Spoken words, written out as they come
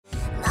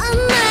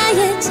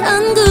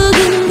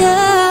천국인가.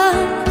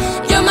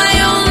 You're my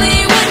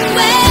only one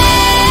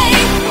way.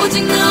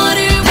 오직 너를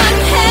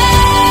원해.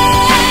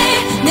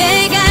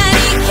 내가 네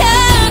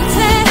곁에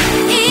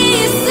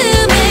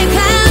있음에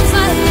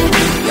감사해.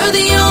 You're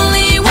the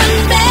only one,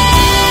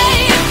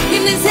 babe.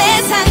 힘든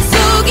세상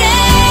속에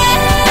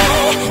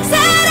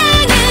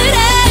사랑을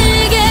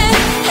알게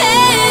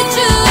해줌.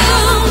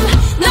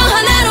 너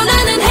하나로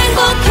나는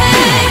행복해.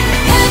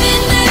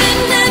 Heaven, heaven,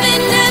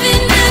 heaven,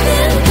 heaven,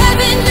 heaven,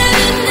 heaven,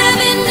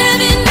 heaven,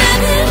 heaven,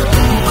 heaven.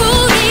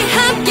 우리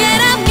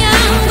함께라면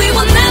we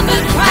will never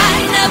cry,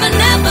 never,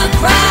 never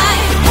cry.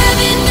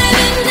 Heaven,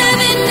 heaven,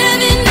 heaven,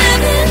 heaven,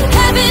 heaven,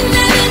 heaven,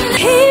 heaven.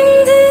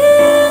 힘들어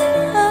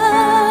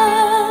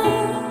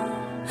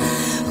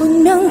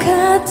운명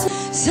같은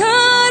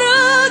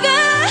서로가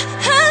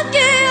함께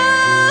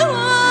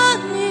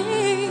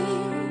영원히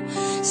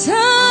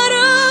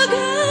서로가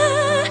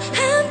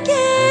함께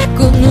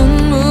꼭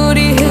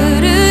눈물이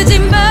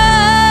흐르지만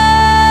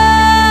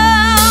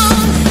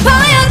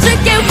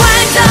보여줄게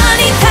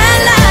완전히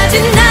달라진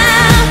나.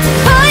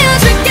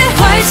 보여줄게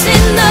훨씬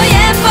더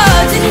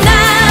예뻐진 나.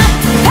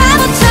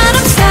 바보처럼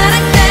사랑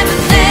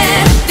때문에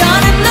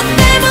떠난 너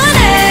때문에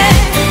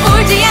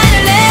울지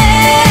않을래.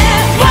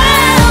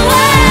 Wow,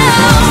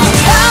 wow.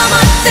 처음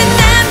어떤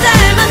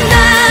남자를 만나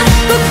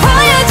꼭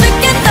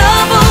보여줄게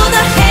너보다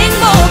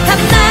행복한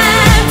날.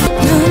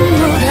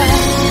 눈물아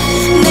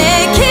내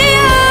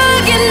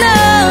기억에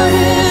너를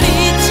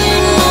잊지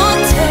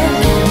못해.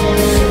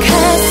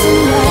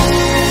 가슴아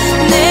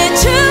내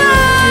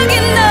추억에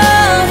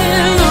너를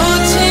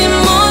놓지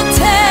못해.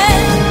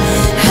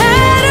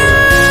 하루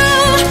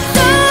또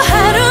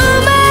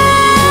하루만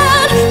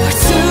볼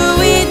수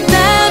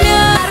있다면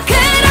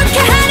그렇게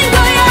하는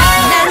거야.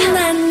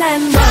 난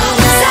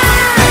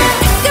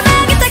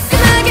따끔하게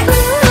따끔하게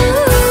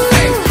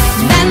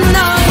난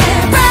너의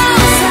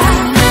로사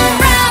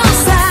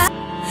로사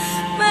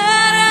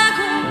말하고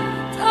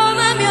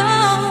떠나면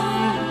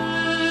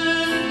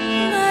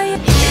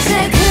이제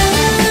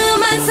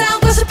그만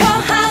싸우고 싶어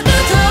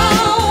하루도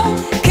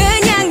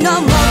그냥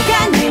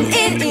넘어가는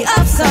일이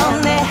없어.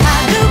 내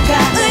하루가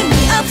의미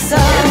없어.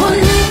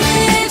 오늘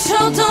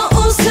쳐도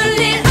웃을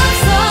일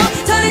없어.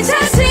 더는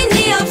자신이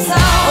없어.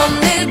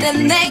 오늘은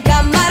내가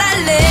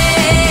말할래.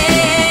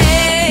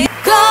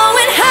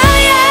 Going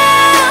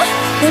higher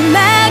내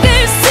막을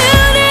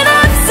수는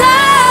없어.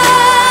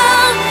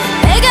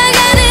 내가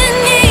가는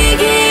이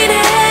길에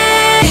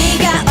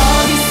네가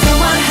어디서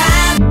뭘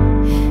하면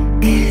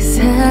그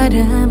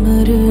사람을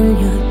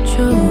울려줘.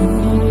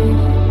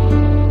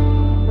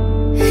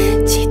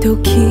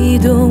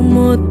 지독히도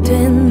못된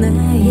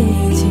나의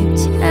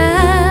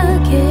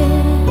집착에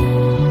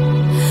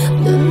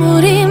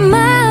눈물이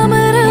마음을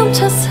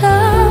훔쳐서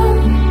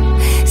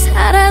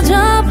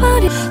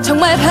사라져버려.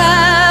 정말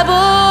바보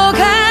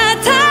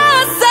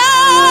같았어.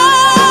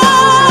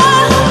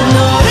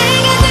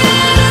 노래가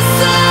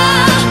늘었어.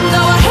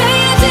 너와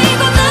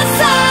헤어지고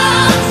나서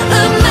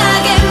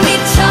음악에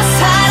미쳐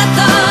살았던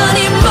이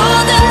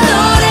모든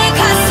노래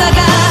가사가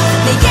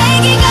내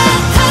얘기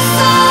같았어.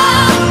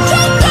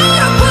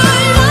 좋도록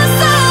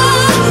불렀어.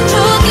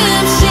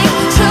 조금씩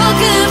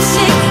조금씩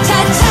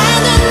차차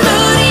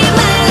눈물이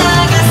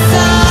말라갔어.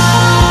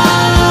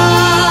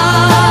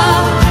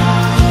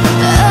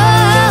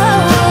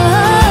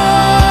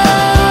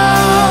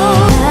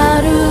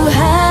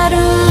 하루하루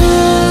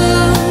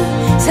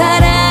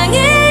사랑을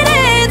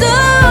해도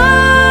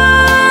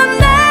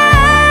난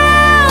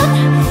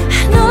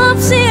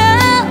한없이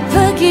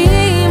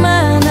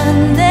아프기만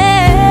한데.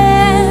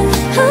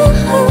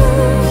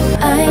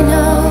 I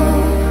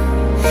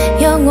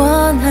know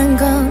영원한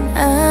건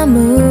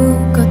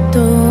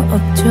아무것도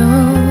없죠.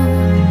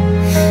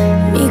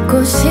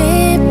 믿고 싶어.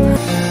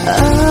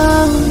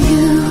 Oh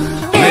you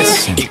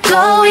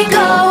이고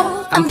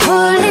안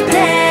풀릴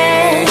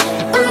때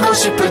울고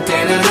싶을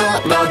때는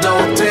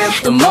울어도 돼.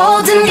 또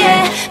모든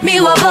게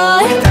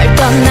미워버린 널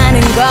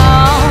떠나는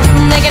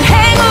건 내겐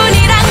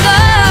행운이란 걸.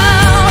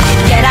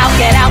 Get out,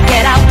 get out,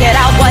 get out, get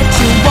out what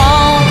you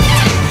want.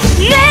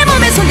 내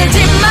몸에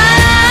손대지 마.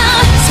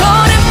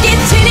 소름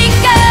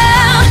끼치니까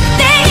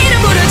내 이름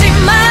부르지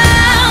마.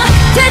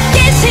 듣기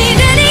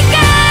싫으니까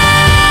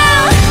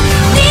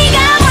네가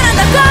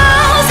원한다고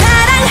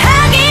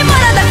사랑하기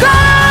원한다고.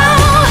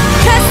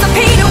 그래서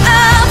필요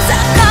없어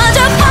꺼져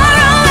far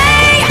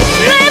away.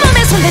 내 몸에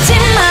손대지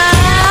마.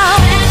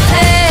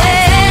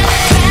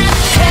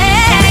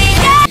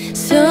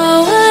 So I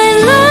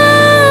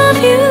love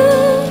you.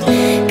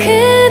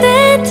 그대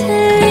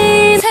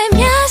틀린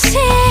살며시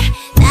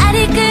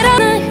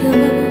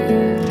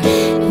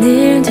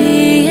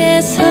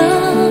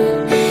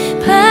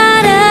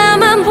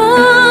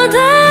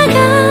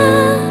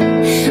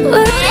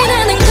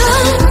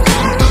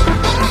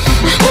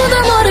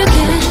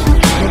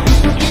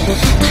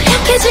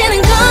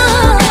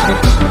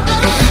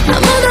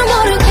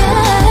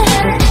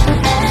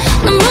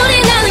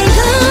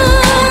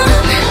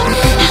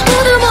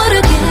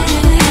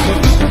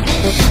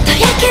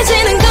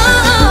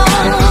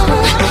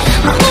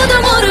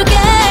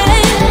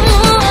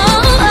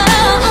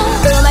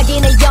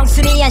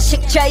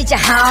이제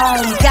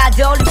home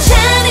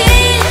가돌리자니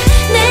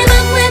내 맘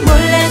왜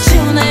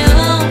몰라주나요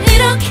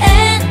이렇게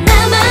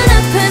나만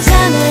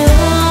아프잖아요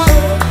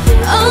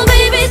Oh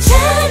baby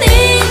자니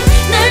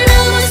널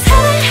너무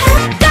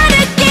사랑했다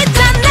느끼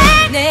전에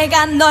내가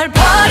널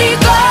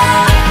버리고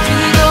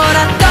뒤돌아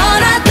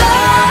떠나도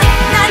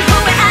난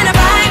후회하나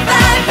bye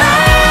bye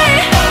bye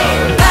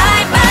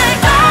bye bye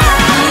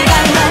bye 네가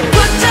날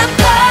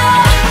붙잡고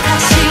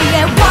다시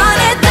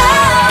애원해도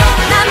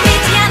난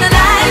믿지 않아 날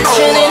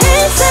주는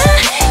인사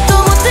또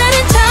못 들은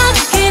척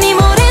괜히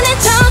모르는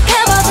척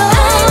해봐도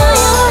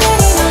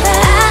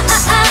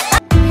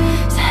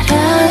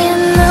사랑해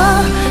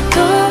너도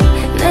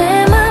내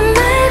맘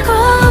알고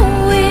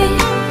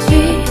있지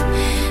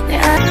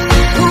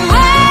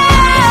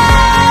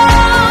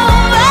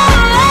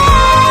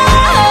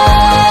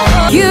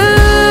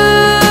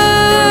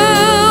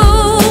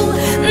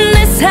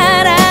내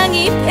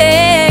사랑이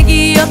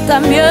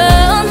 100이었다면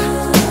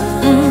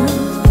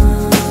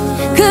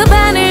그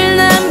반을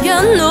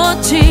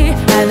남겨놓지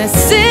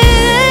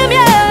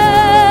않았으면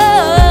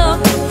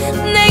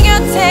내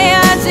곁에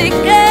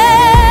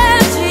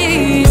아직까지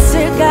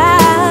있을까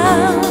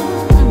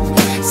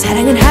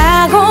사랑은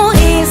하고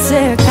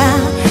있을까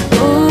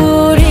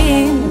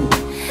우린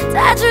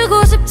다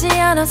주고 싶지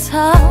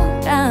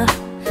않아서가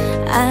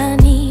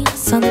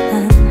아니었어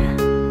난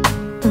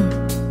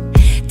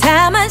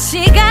다만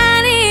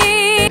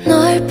시간이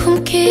널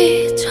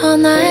품기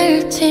전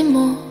알지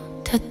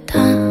못했다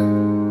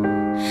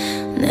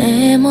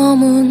내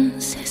머문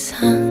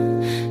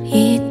세상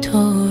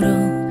이토록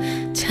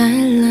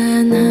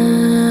찬란한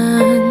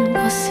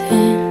것을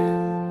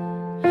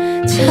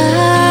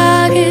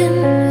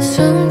작은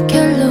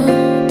숨결로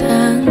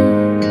단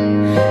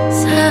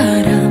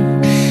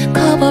사람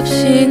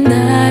겁없이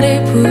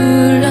나를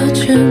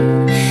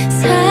불러준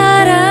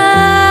사랑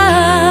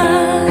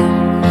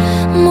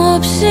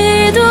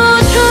몹시도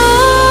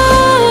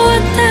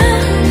좋았다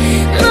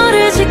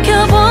너를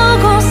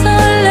지켜보고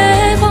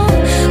설레고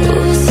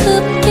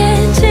우습게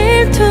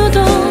질투도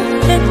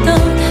했던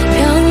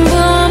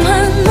평범한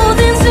모든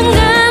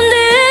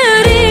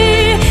순간들이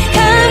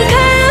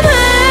캄캄한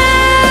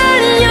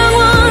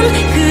영원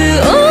그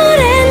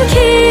오랜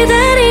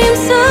기다림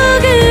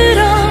속으로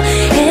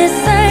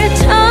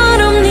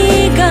햇살처럼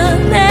네가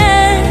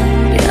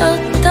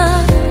내렸다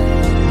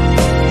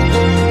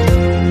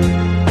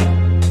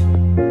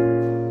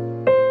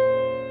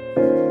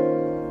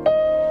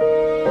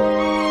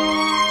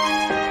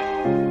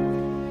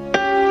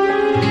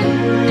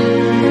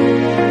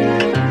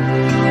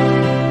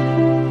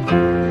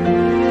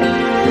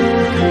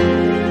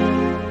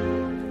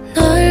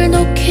널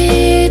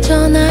놓기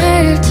전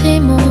알지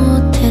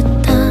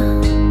못했다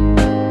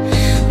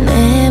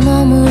내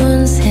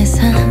머문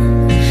세상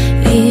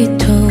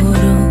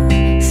이토록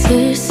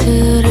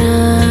쓸쓸한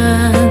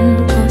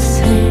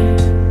곳을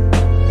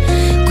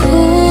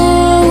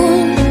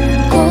고운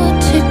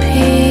꽃이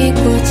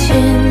피고 진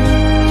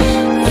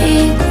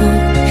이곳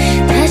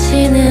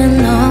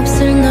다시는 없을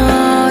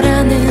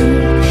너라는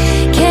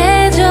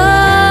계절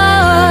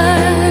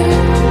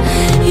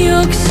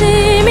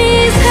욕심이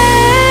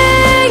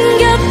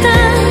생겼다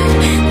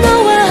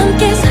너와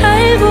함께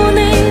살고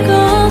낸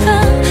거가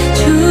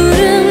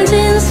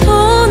주름진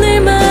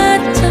손을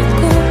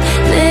맞잡고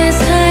내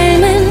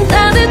삶은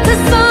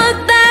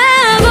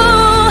따뜻했었다고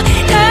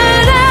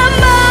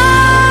바람번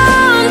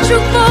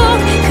축복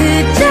그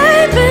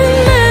짧은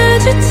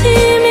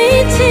마주침이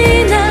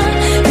지나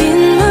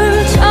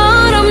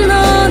빗물처럼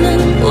너는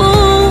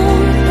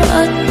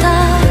울었다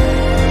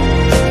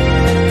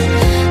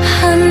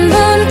한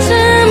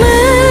번쯤은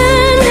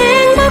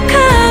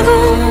행복하고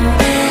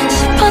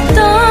싶었던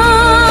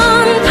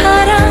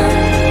바람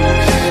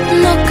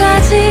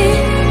너까지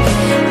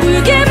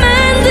울게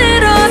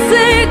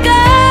만들었을까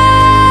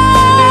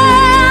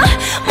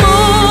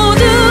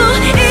모두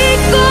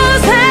잊고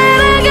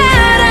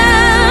살아가라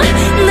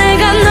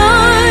내가 널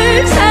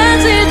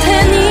찾을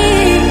테니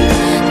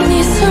네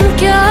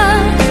숨결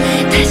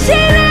다시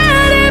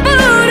나를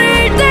부를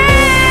때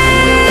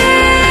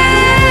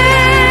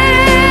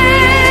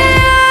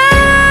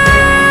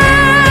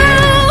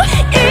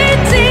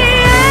잊지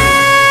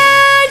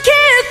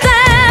않겠다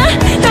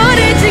너를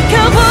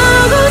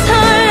지켜보고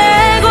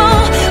설레고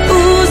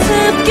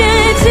우습게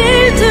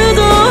질투도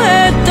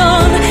했던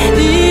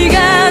네가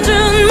준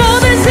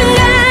모든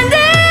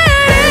순간들을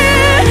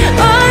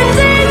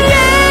언젠가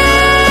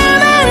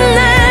만날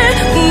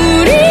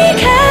우리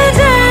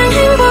가장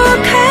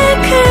행복할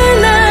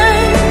그날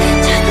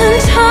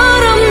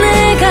첫눈처럼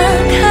내가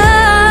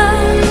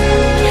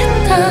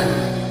가겠다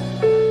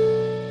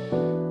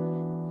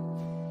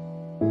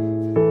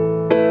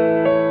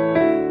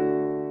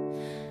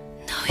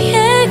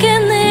너에게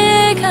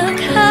내가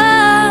가겠다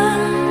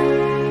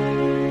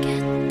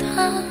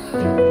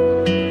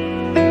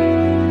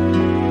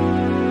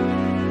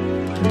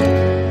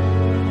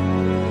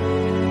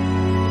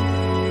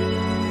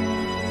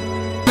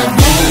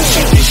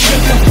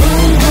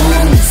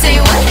Say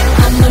what?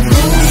 I'm the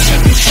boom,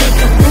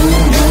 shake it,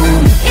 boom, boom.